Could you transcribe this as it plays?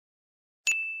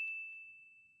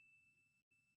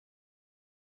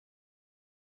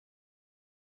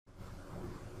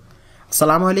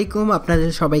আসসালামু আলাইকুম, আপনাদের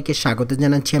সবাইকে স্বাগত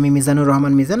জানাচ্ছি। আমি মিজানুর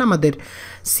রহমান মিজান, আমাদের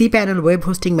cPanel ওয়েব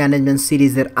হোস্টিং ম্যানেজমেন্ট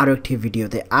সিরিজের আরও একটি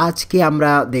ভিডিওতে। আজকে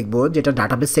আমরা দেখব যেটা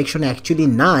ডাটাবেস সেকশনে অ্যাকচুয়ালি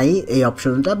নাই এই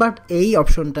অপশনটা, বাট এই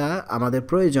অপশনটা আমাদের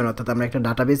প্রয়োজন। অর্থাৎ আমরা একটা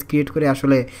ডাটাবেস ক্রিয়েট করে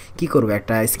আসলে কি করব,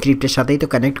 একটা স্ক্রিপ্টের সাথেই তো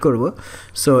কানেক্ট করব।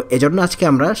 সো এজন্য আজকে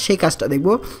আমরা সেই কাজটা দেখব,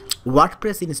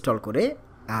 ওয়ার্ডপ্রেস ইনস্টল করে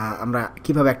আমরা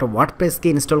কিভাবে একটা ওয়ার্ডপ্রেসকে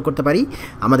ইনস্টল করতে পারি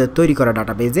আমাদের তৈরি করা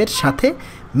ডাটাবেজের সাথে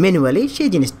ম্যানুয়ালি, সেই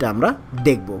জিনিসটা আমরা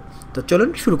দেখব। তো চলুন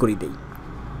শুরু করি দেই।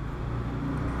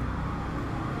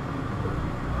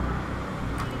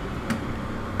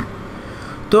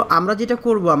 তো আমরা যেটা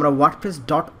করব, আমরা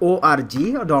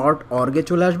wordpress.org.org-এ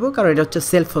চলে আসবো, কারণ এটা হচ্ছে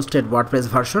সেলফ হোস্টেড ওয়ার্ডপ্রেস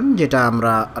ভার্সন যেটা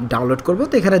আমরা ডাউনলোড করব।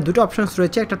 তো এখানে দুটো অপশনস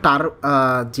রয়েছে, একটা টার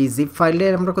যে জিপ ফাইলে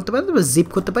আমরা করতে পারি, তবে জিপ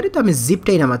করতে পারি। তো আমি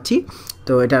জিপটাই নামাচ্ছি।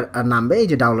 তো এটা নামবে, এই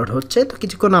যে ডাউনলোড হচ্ছে, তো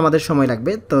কিছুক্ষণ আমাদের সময়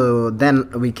লাগবে। তো দেন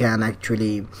উই ক্যান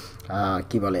অ্যাকচুয়ালি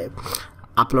কী বলে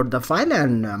আপলোড দ্য ফাইল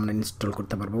অ্যান্ড আমরা ইনস্টল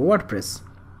করতে পারবো ওয়ার্ডপ্রেস।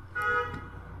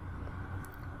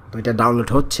 তো এটা ডাউনলোড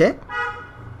হচ্ছে।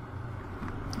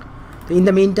 তো ইন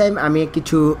দ্য মিন টাইম আমি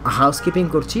কিছু হাউসকিপিং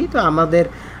করছি। তো আমাদের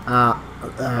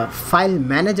ফাইল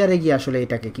ম্যানেজারে গিয়ে আসলে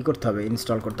এটাকে কী করতে হবে,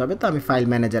 ইনস্টল করতে হবে। তো আমি ফাইল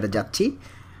ম্যানেজারে যাচ্ছি।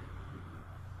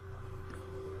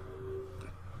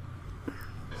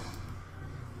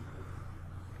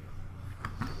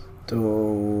 তো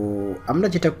আমরা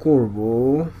যেটা করব,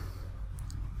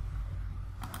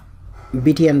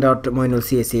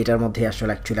 btn.moinulcsc এটার মধ্যে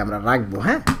আসলে অ্যাকচুয়ালি আমরা রাখবো।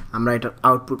 হ্যাঁ, আমরা এটার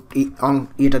আউটপুট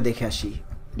এটা দেখে আসি,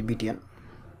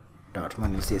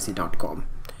 btn.moinulcsc.com।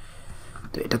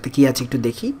 তো এটাতে কি আছে একটু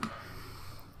দেখি।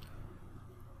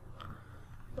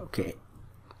 ওকে,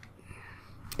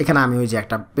 এখানে আমি ওই যে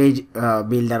একটা পেজ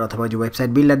বিল্ডার অথবা যে ওয়েবসাইট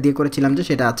বিল্ডার দিয়ে করেছিলাম যে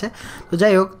সেটা আছে। তো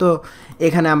যাই হোক, তো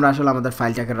এখানে আমরা আসলে আমাদের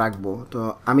ফাইলটাকে রাখবো। তো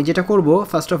আমি যেটা করব,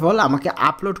 ফার্স্ট অফ অল আমাকে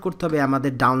আপলোড করতে হবে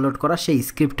আমাদের ডাউনলোড করা সেই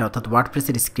স্ক্রিপ্টটা, অর্থাৎ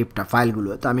ওয়ার্ডপ্রেসের স্ক্রিপ্টটা, ফাইলগুলো।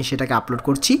 তো আমি সেটাকে আপলোড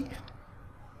করছি।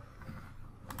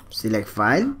 সিলেক্ট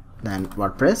ফাইল, দেন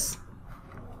ওয়ার্ডপ্রেস।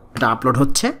 এটা আপলোড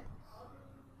হচ্ছে,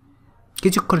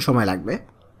 কিছুক্ষণ সময় লাগবে।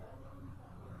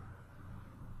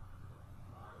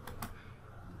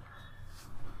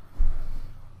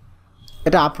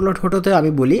 এটা আপলোড হতে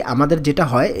আমি বলি, আমাদের যেটা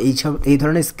হয় এই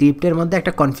ধরনের স্ক্রিপ্টের মধ্যে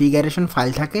একটা কনফিগারেশন ফাইল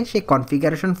থাকে। সেই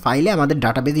কনফিগারেশন ফাইলে আমাদের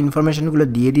ডাটাবেস ইনফরমেশনগুলো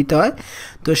দিয়ে দিতে হয়।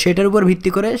 তো সেটার উপর ভিত্তি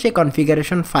করে সেই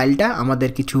কনফিগারেশন ফাইলটা আমাদের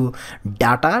কিছু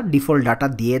ডিফল্ট ডাটা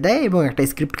দিয়ে দেয় এবং একটা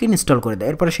স্ক্রিপ্টকে ইনস্টল করে দেয়।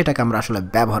 এরপরে সেটাকে আমরা আসলে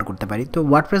ব্যবহার করতে পারি। তো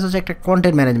ওয়ার্ডপ্রেস হচ্ছে একটা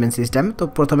কন্টেন্ট ম্যানেজমেন্ট সিস্টেম। তো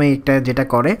প্রথমে একটা যেটা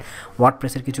করে,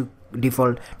 ওয়ার্ডপ্রেসের কিছু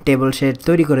ডিফল্ট টেবল সে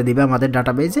তৈরি করে দিবে আমাদের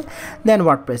ডাটাবেজে। দেন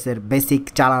ওয়ার্ডপ্রেসের বেসিক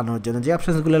চালানোর জন্য যে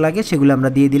অপশানসগুলো লাগে সেগুলো আমরা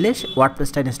দিয়ে দিলে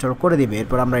ওয়ার্ডপ্রেসটা ইনস্টল করে দিবে।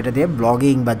 এরপর আমরা এটা দিয়ে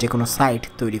ব্লগিং বা যে কোনো সাইট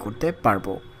তৈরি করতে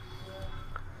পারবো।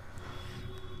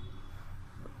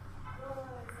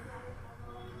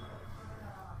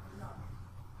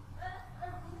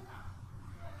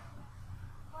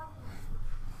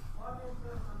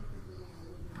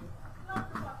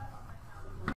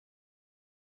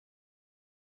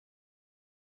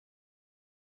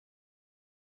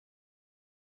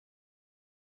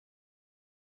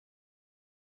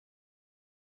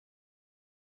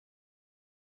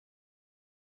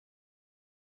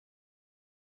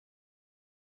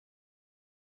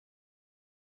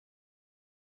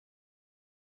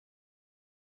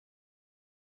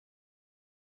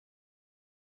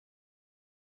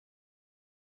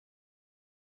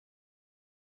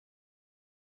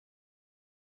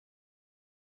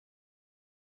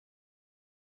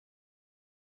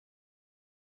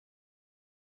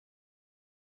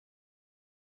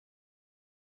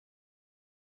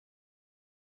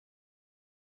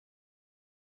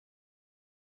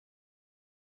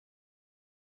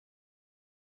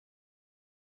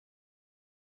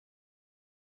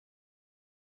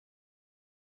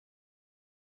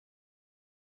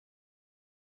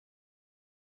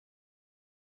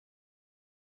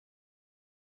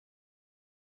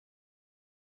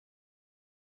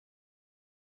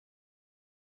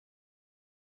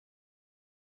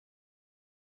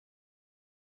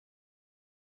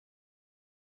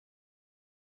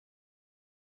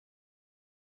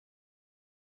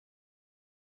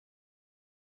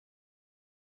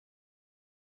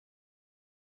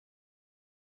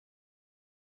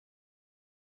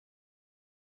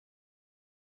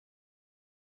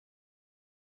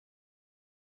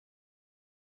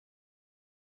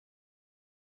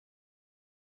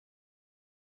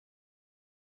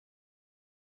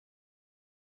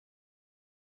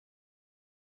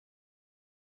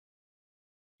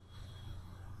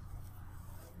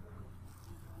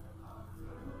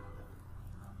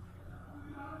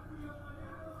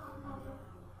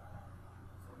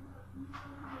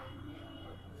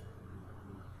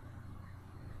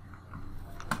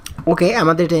 ওকে,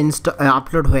 আমাদের এটা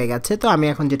আপলোড হয়ে গেছে। তো আমি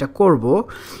এখন যেটা করব,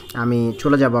 আমি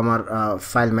চলে যাব আমার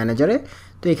ফাইল ম্যানেজারে।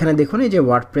 তো এখানে দেখুন এই যে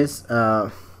ওয়ার্ডপ্রেস,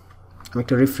 আমি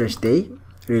একটু রিফ্রেশ দেই,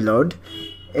 রিলোড।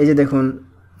 এই যে দেখুন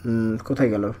কোথায়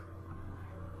গেল,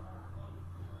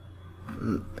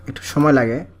 একটু সময়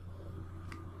লাগে।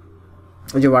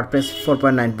 ওই যে ওয়ার্ডপ্রেস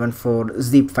 4.9.4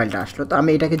 জিপ ফাইলটা আসলো। তো আমি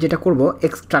এটাকে যেটা করব,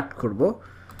 এক্সট্রাক্ট করব।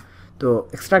 তো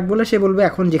এক্সট্রাক্ট বলে সে বলবে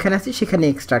এখন যেখানে আছি সেখানে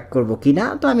এক্সট্রাক্ট করব কি না।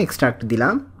 তো আমি এক্সট্রাক্ট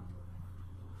দিলাম,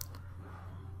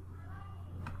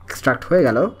 এক্সট্রাক্ট হয়ে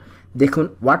গেল। দেখুন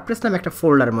ওয়ার্ডপ্রেস নামে একটা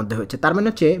ফোল্ডারের মধ্যে হচ্ছে, তার মানে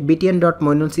হচ্ছে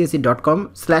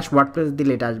btn.moinoncsc.com/wordpress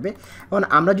দিলে এটা আসবে। এখন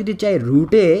আমরা যদি চাই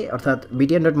রুটে, অর্থাৎ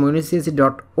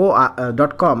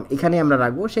btn.moinoncsc.com এখানে আমরা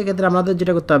রাখবো, সেক্ষেত্রে আমাদের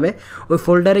যেটা করতে হবে, ওই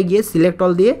ফোল্ডারে গিয়ে সিলেক্ট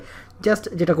অল দিয়ে জাস্ট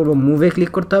যেটা করবো, মুভে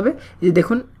ক্লিক করতে হবে। এই যে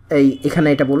দেখুন এখানে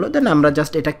এটা বললো, দেন আমরা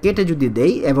জাস্ট এটা কেটে যদি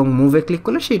দেই এবং মুভে ক্লিক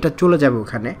করলে সেটা চলে যাবে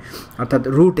ওখানে, অর্থাৎ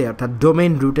রুটে, অর্থাৎ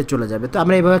ডোমেইন রুটে চলে যাবে। তো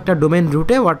আমরা এইভাবে একটা ডোমেইন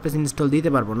রুটে ওয়ার্ডপ্রেস ইনস্টল দিতে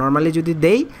পারবো। নর্মালি যদি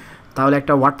দেই তাহলে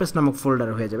একটা ওয়ার্ডপ্রেস নামক ফোল্ডার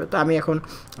হয়ে যাবে। তো আমি এখন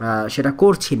সেটা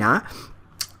করছি না,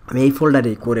 আমি এই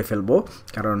ফোল্ডারেই করে ফেলবো,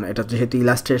 কারণ এটা যেহেতু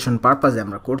ইলাস্ট্রেশন পারপাসে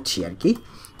আমরা করছি আর কি।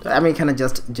 তো আমি এখানে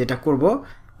জাস্ট যেটা করব,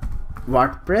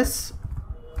 ওয়ার্ডপ্রেস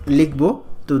লিখব।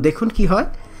 তো দেখুন কি হয়,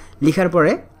 লেখার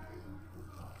পরে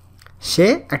সে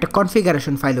একটা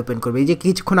কনফিগারেশন ফাইল ওপেন করবে। এই যে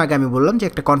কিছুক্ষণ আগে আমি বললাম যে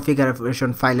একটা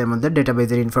কনফিগারেশন ফাইলের মধ্যে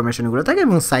ডেটাবেজের ইনফরমেশনগুলো থাকে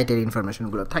এবং সাইটের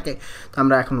ইনফরমেশনগুলো থাকে। তো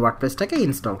আমরা এখন ওয়ার্ডপ্রেসটাকে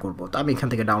ইনস্টল করব। তো আমি এখান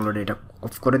থেকে ডাউনলোড এটা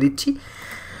অফ করে দিচ্ছি,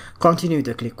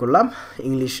 কন্টিনিউতে ক্লিক করলাম,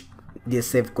 ইংলিশ দিয়ে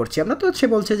সেভ করছি আমরা। তো সে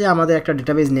বলছে যে আমাদের একটা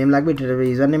ডেটাবেজ নেম লাগবে, ডেটাবেজ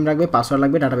ইউজার নেম লাগবে, পাসওয়ার্ড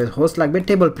লাগবে, ডেটাবেজ হোস্ট লাগবে,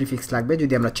 টেবল প্রিফিক্স লাগবে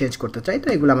যদি আমরা চেঞ্জ করতে চাই। তো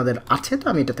এগুলো আমাদের আছে, তো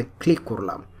আমি এটাতে ক্লিক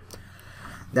করলাম।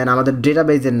 দেন আমাদের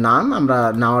ডেটাবেজের নাম আমরা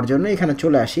নেওয়ার জন্য এখানে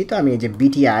চলে আসি। তো আমি এই যে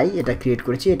বিটিআই এটা ক্রিয়েট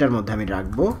করেছি, এটার মধ্যে আমি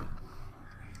রাখবো।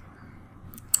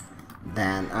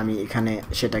 দেন আমি এখানে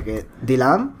সেটাকে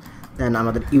দিলাম। দেন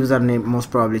আমাদের ইউজার নেম মোস্ট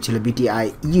প্রবাবলি ছিল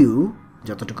BTIU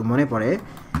যতটুকু মনে পড়ে,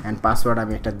 অ্যান্ড পাসওয়ার্ড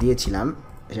আমি একটা দিয়েছিলাম,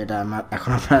 সেটা আমার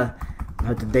এখন আপনারা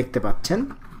হয়তো দেখতে পাচ্ছেন।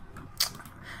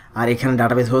 আর এখানে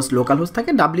ডাটাবেস হোস্ট, লোকাল হোস্ট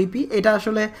থাকে, WP। এটা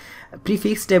আসলে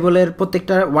প্রিফিক্স টেবলের,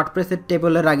 প্রত্যেকটা ওয়ার্ডপ্রেসের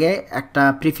টেবলের আগে একটা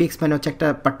প্রিফিক্স মানে হচ্ছে একটা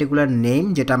পার্টিকুলার নেম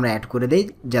যেটা আমরা অ্যাড করে দিই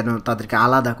যেন তাদেরকে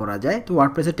আলাদা করা যায়। তো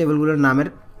ওয়ার্ডপ্রেসের টেবলগুলোর নামের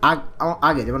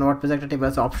আগে, যেমন ওয়ার্ডপ্রেসের একটা টেবল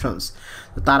আছে অপশনস,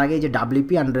 তো তার আগে যে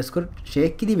WP_ সে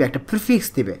কী দিবে, একটা প্রিফিক্স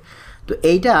দিবে। তো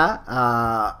এইটা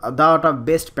দেওয়াটা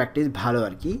বেস্ট প্র্যাকটিস, ভালো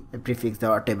আর কি, প্রিফিক্স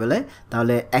দেওয়া টেবলে।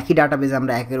 তাহলে একই ডাটাবেজে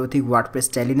আমরা একের অধিক ওয়ার্ডপ্রেস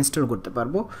স্টাইল ইনস্টল করতে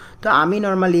পারবো। তো আমি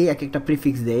নর্মালি এক একটা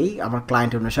প্রিফিক্স দেই আমার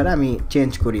ক্লায়েন্ট অনুসারে, আমি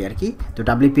চেঞ্জ করি আর কি। তো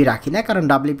WP রাখি না, কারণ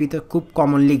WP তো খুব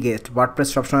কমনলি গেস্ট, ওয়ার্ডপ্রেস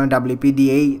সবসময় WP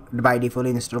দিয়েই বাই ডিফল্ট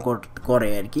ইনস্টল করে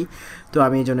আর কি। তো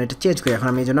আমি এই জন্য এটা চেঞ্জ করি। এখন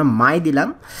আমি এই জন্য মাই দিলাম,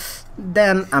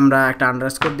 দেন আমরা একটা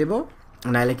আন্ডারস্কোর দেবো,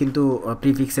 নাহলে কিন্তু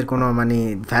প্রিফিক্সের কোনো মানে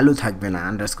ভ্যালু থাকবে না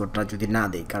আন্ডারস্কোরটা যদি না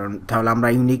দিই, কারণ তাহলে আমরা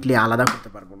ইউনিকলি আলাদা করতে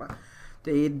পারবো না। তো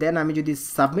এই দেন আমি যদি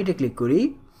সাবমিটে ক্লিক করি,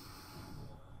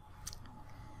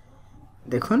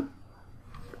 দেখুন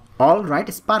অল রাইট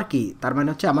স্পার্কি, তার মানে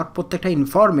হচ্ছে আমার প্রত্যেকটা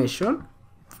ইনফরমেশন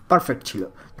পারফেক্ট ছিল।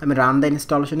 তো আমি রান দ্য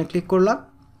ইনস্টলেশনে ক্লিক করলাম।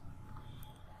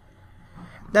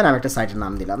 দেন আমি একটা সাইটের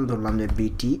নাম দিলাম, ধরলাম যে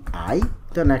BTI,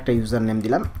 দেন একটা ইউজার নেম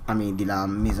দিলাম, আমি দিলাম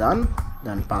মিজান,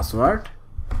 দেন পাসওয়ার্ড,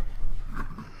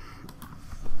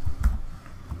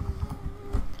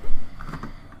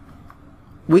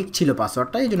 উইক ছিল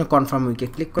পাসওয়ার্ডটা, এই জন্য কনফার্ম উইকে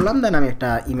ক্লিক করলাম। দেন আমি একটা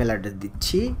ইমেল অ্যাড্রেস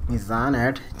দিচ্ছি,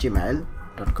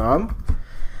 mizan@gmail.com।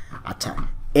 আচ্ছা,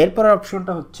 এরপর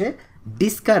অপশনটা হচ্ছে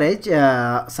discourage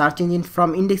search engine from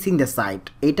indexing the site.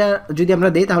 এটা যদি আমরা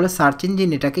দিই তাহলে সার্চ ইঞ্জিন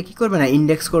এটাকে কী করবে না,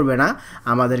 ইন্ডেক্স করবে না,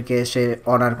 আমাদেরকে সে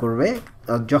অনার করবে।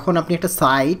 যখন আপনি একটা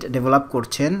সাইট ডেভেলপ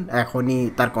করছেন, এখনই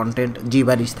তার কন্টেন্ট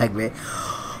জিবারিশ থাকবে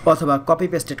অথবা কপি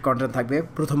পেস্টেড কন্টেন্ট থাকবে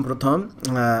প্রথম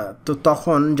তো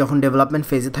তখন যখন ডেভেলপমেন্ট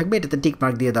ফেজে থাকবে এটাতে টিক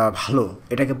মার্ক দিয়ে দেওয়া ভালো।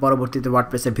 এটাকে পরবর্তীতে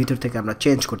ওয়ার্ডপ্রেসের ভিতর থেকে আমরা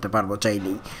চেঞ্জ করতে পারবো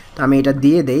চাইলেই। তো আমি এটা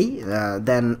দিয়ে দেই,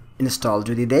 দেন ইনস্টল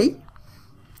যদি দেই,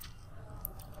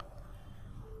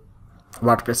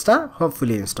 ওয়ার্ডপ্রেসটা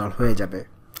হোপফুলি ইনস্টল হয়ে যাবে।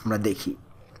 আমরা দেখি,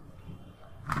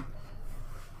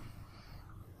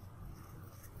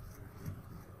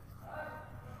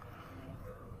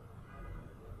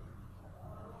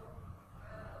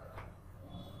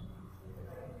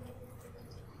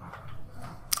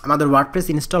 আমাদের ওয়ার্ডপ্রেস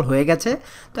ইনস্টল হয়ে গেছে।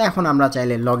 তো এখন আমরা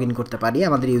চাইলে লগ ইন করতে পারি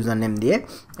আমাদের ইউজার নেম দিয়ে।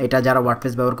 এটা যারা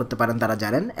ওয়ার্ডপ্রেস ব্যবহার করতে পারেন তারা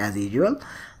জানেন, অ্যাজ ইউজুয়াল।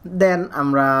 দেন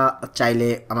আমরা চাইলে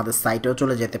আমাদের সাইটেও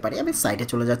চলে যেতে পারি। আমি সাইটে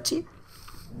চলে যাচ্ছি।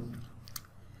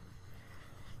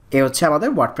 এ হচ্ছে আমাদের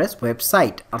ওয়ার্ডপ্রেস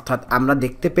ওয়েবসাইট, অর্থাৎ আমরা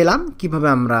দেখতে পেলাম কিভাবে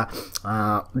আমরা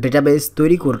ডেটাবেস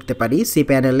তৈরি করতে পারি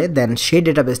cPanel-এ। দেন সেই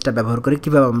ডেটাবেসটা ব্যবহার করে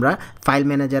কীভাবে আমরা ফাইল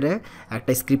ম্যানেজারে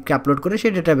একটা স্ক্রিপ্টকে আপলোড করে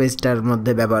সেই ডেটাবেসটার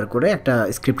মধ্যে ব্যবহার করে একটা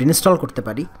স্ক্রিপ্ট ইনস্টল করতে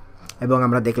পারি। এবং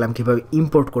আমরা দেখলাম কীভাবে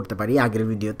ইম্পোর্ট করতে পারি আগের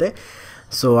ভিডিওতে।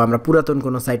 সো আমরা পুরাতন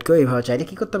কোনো সাইটকেও এইভাবে চাইলে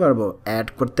কী করতে পারবো, অ্যাড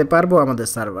করতে পারবো আমাদের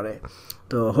সার্ভারে।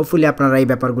 তো হোপফুলি আপনারা এই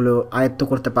ব্যাপারগুলো আয়ত্ত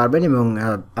করতে পারবেন এবং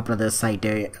আপনাদের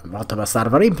সাইটে অথবা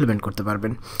সার্ভারে ইমপ্লিমেন্ট করতে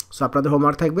পারবেন। সো আপনাদের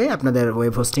হোমওয়ার্ক থাকবে আপনাদের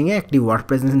ওয়েব হোস্টিংয়ে একটি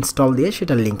ওয়ার্ডপ্রেস ইনস্টল দিয়ে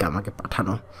সেটার লিঙ্ক আমাকে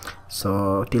পাঠানো। So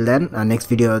till then next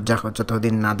video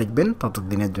যতদিন না দেখবেন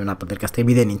ততদিনের জন্য আপনাদের কাছ থেকে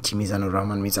বিদায় নিচ্ছি। Mizanur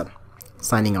Rahman Mizan,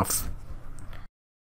 signing off.